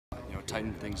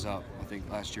tighten things up. I think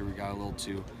last year we got a little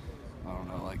too, I don't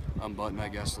know, like unbuttoned, I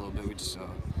guess, a little bit. We just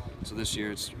so this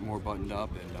year it's more buttoned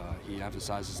up, and he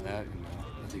emphasizes that, and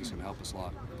I think it's going to help us a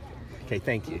lot. Okay,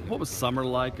 thank you. What was summer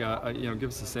like? Give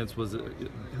us a sense. Was it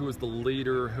who was the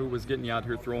leader? Who was getting you out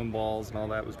here throwing balls and all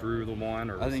that? Was Drew the one?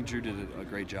 Or I think Drew did a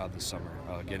great job this summer,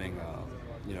 getting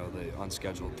the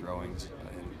unscheduled throwings,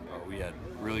 and we had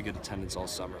really good attendance all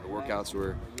summer. The workouts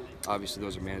were, obviously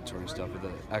those are mandatory and stuff, but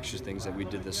the extra things that we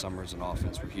did this summer as an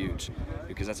offense were huge,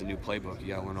 because that's a new playbook. You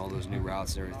got to learn all those new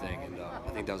routes and everything, and I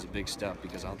think that was a big step,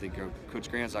 because I don't think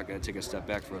Coach Grant's not going to take a step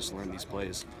back for us to learn these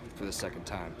plays for the second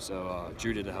time. So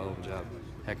Drew did a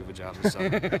heck of a job this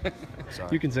summer. Sorry.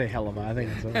 You can say hell of a, I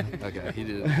think it's okay, he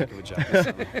did a heck of a job this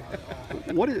summer.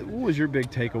 What was your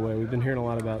big takeaway? We've been hearing a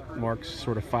lot about Mark's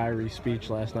sort of fiery speech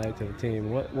last night to the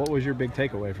team. What was your big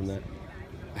takeaway from that?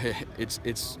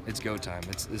 It's go time.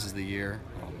 This is the year.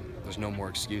 There's no more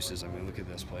excuses. I mean, look at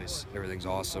this place. Everything's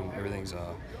awesome. Everything's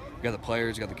you got the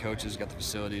players, you got the coaches, you got the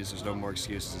facilities. There's no more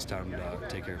excuses. It's time to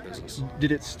take care of business.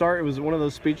 Did it start? It was one of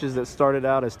those speeches that started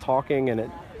out as talking, and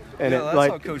it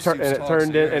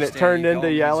turned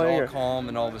into yelling. He's all calm,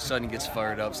 and all of a sudden he gets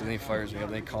fired up. So then he fires me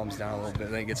up, then he calms down a little bit,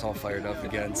 then he gets all fired up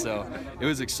again. So it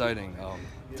was exciting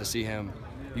to see him.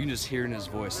 You can just hear in his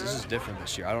voice. This is different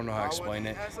this year. I don't know how to explain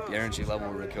it. The energy level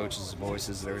of the coaches'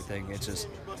 voices and everything. It's just,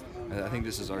 I think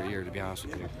this is our year, to be honest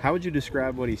with you. How would you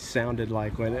describe what he sounded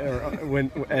like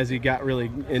when as he got really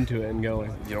into it and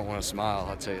going? You don't want to smile,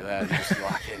 I'll tell you that. You just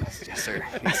lock in. Yes, sir.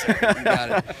 Yes, sir. You got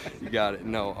it. You got it.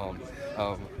 No,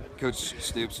 Coach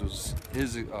Stoops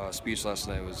his speech last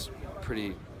night was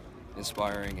pretty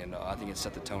inspiring, and I think it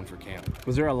set the tone for camp.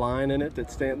 Was there a line in it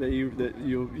that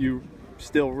you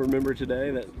still remember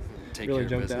today that really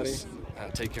jumped out at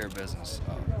you? Take care of business.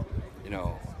 I'm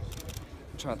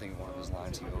trying to think of one of his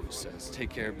lines he always says. Take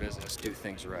care of business, do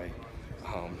things right.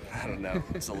 I don't know,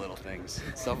 it's the little things,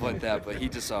 stuff like that. But he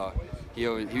just he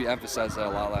emphasized that a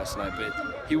lot last night.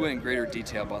 But he went in greater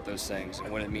detail about those things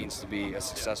and what it means to be a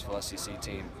successful SEC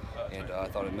team. And I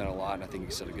thought it meant a lot, and I think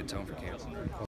he set a good tone for camp.